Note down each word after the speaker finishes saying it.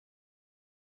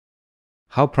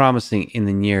how promising in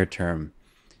the near term,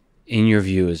 in your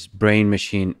view, is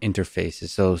brain-machine interfaces?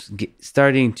 So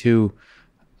starting to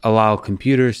allow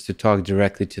computers to talk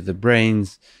directly to the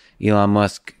brains. Elon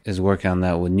Musk is working on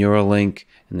that with Neuralink,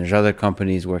 and there's other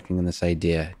companies working on this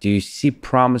idea. Do you see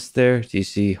promise there? Do you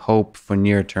see hope for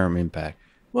near-term impact?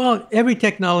 Well, every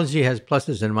technology has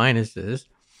pluses and minuses.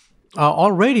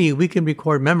 Already, we can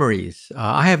record memories.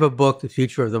 I have a book, The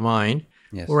Future of the Mind,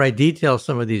 Yes. where I detail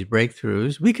some of these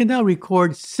breakthroughs. We can now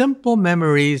record simple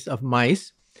memories of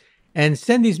mice and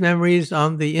send these memories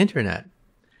on the internet.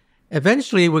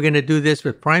 Eventually, we're going to do this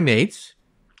with primates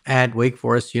at Wake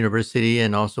Forest University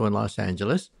and also in Los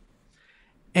Angeles.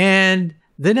 And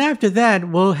then after that,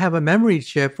 we'll have a memory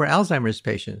chip for Alzheimer's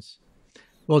patients.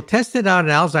 We'll test it out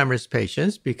in Alzheimer's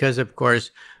patients because, of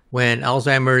course, when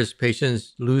Alzheimer's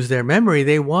patients lose their memory,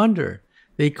 they wander.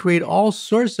 They create all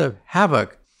sorts of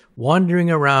havoc, wandering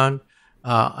around,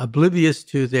 oblivious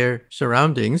to their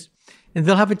surroundings. And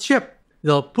they'll have a chip.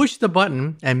 They'll push the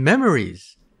button and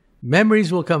memories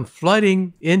will come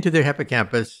flooding into their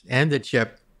hippocampus and the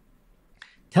chip,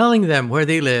 telling them where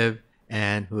they live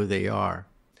and who they are.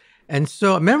 And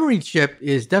so a memory chip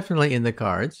is definitely in the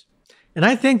cards. And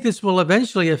I think this will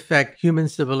eventually affect human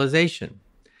civilization.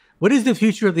 What is the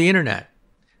future of the internet?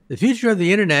 The future of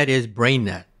the internet is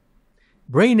BrainNet.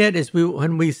 BrainNet is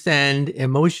when we send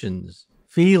emotions,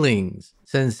 feelings,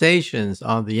 sensations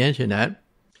on the internet,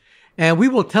 and we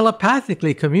will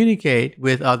telepathically communicate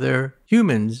with other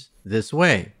humans this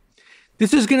way.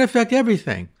 This is going to affect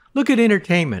everything. Look at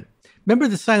entertainment. Remember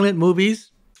the silent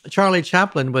movies? Charlie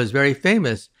Chaplin was very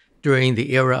famous during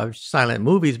the era of silent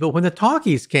movies, but when the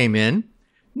talkies came in,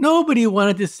 nobody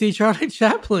wanted to see Charlie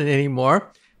Chaplin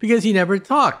anymore because he never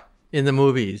talked in the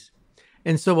movies.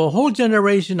 And so a whole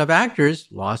generation of actors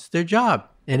lost their job,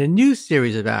 and a new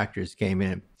series of actors came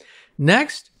in.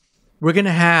 Next, we're going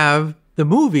to have the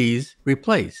movies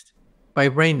replaced by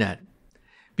BrainNet.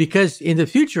 Because in the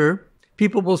future,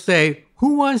 people will say,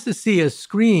 who wants to see a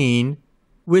screen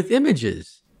with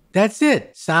images? That's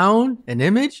it. Sound and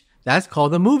image, that's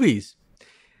called the movies.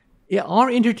 Our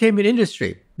entertainment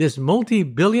industry, this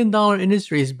multi-billion-dollar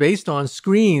industry, is based on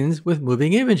screens with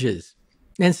moving images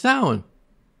and sound.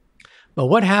 But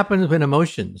what happens when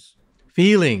emotions,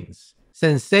 feelings,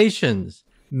 sensations,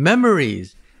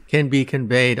 memories can be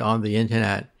conveyed on the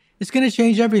internet? It's going to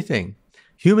change everything.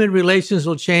 Human relations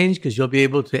will change because you'll be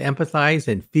able to empathize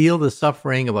and feel the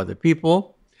suffering of other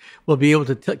people. We'll be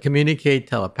able to communicate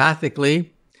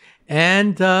telepathically.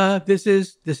 And this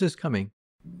is coming.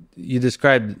 You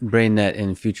described BrainNet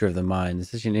in Future of the Mind.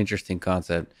 It's such an interesting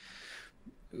concept.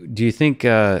 Do you think,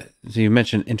 so you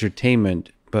mentioned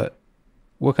entertainment, but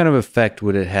what kind of effect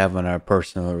would it have on our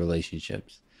personal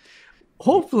relationships?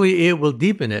 Hopefully, it will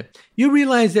deepen it. You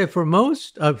realize that for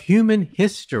most of human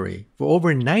history, for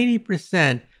over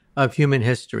 90% of human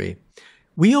history,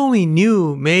 we only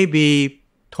knew maybe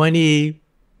 20,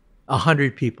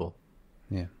 100 people.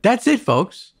 Yeah. That's it,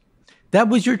 folks. That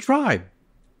was your tribe.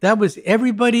 That was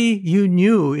everybody you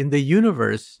knew in the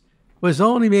universe was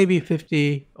only maybe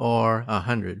 50 or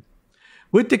 100.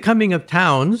 With the coming of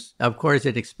towns, of course,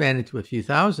 it expanded to a few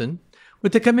thousand.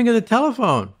 With the coming of the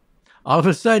telephone, all of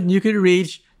a sudden you could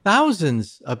reach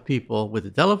thousands of people with the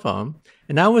telephone.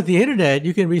 And now with the internet,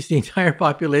 you can reach the entire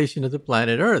population of the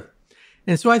planet Earth.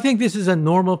 And so I think this is a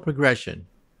normal progression.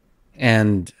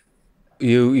 And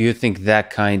you think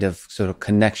that kind of sort of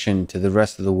connection to the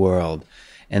rest of the world,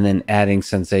 and then adding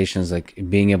sensations like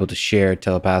being able to share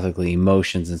telepathically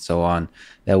emotions and so on,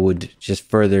 that would just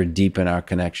further deepen our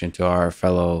connection to our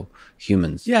fellow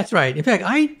humans. Yeah, that's right. In fact,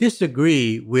 I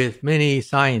disagree with many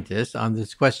scientists on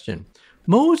this question.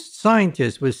 Most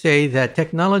scientists would say that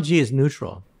technology is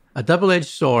neutral, a double-edged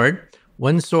sword.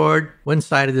 One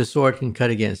side of the sword can cut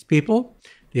against people.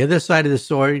 The other side of the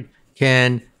sword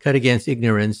can cut against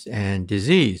ignorance and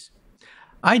disease.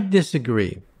 I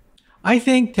disagree. I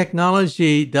think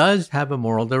technology does have a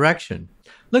moral direction.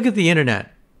 Look at the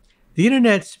internet. The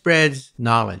internet spreads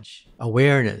knowledge,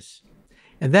 awareness,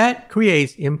 and that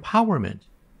creates empowerment.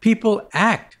 People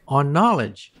act on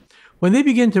knowledge. When they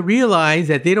begin to realize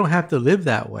that they don't have to live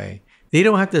that way, they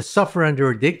don't have to suffer under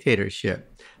a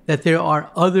dictatorship, that there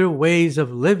are other ways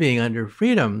of living under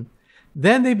freedom,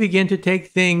 then they begin to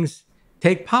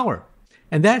take power.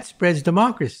 And that spreads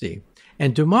democracy.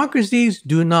 And democracies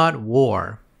do not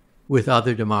war with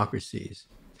other democracies.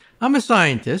 I'm a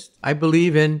scientist. I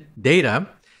believe in data.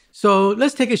 So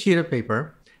let's take a sheet of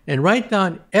paper and write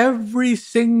down every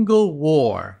single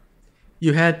war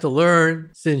you had to learn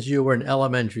since you were in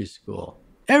elementary school.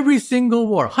 Every single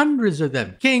war, hundreds of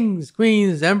them, kings,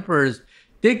 queens, emperors,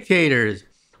 dictators.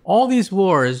 All these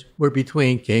wars were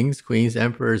between kings, queens,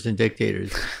 emperors, and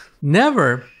dictators,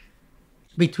 never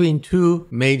between two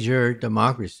major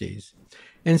democracies.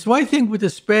 And so I think with the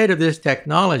spread of this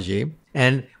technology,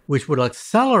 and which will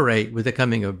accelerate with the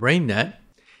coming of BrainNet,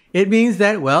 it means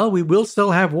that, well, we will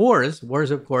still have wars. Wars,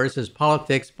 of course, is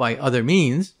politics by other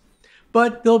means,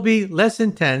 but they'll be less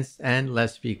intense and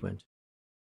less frequent.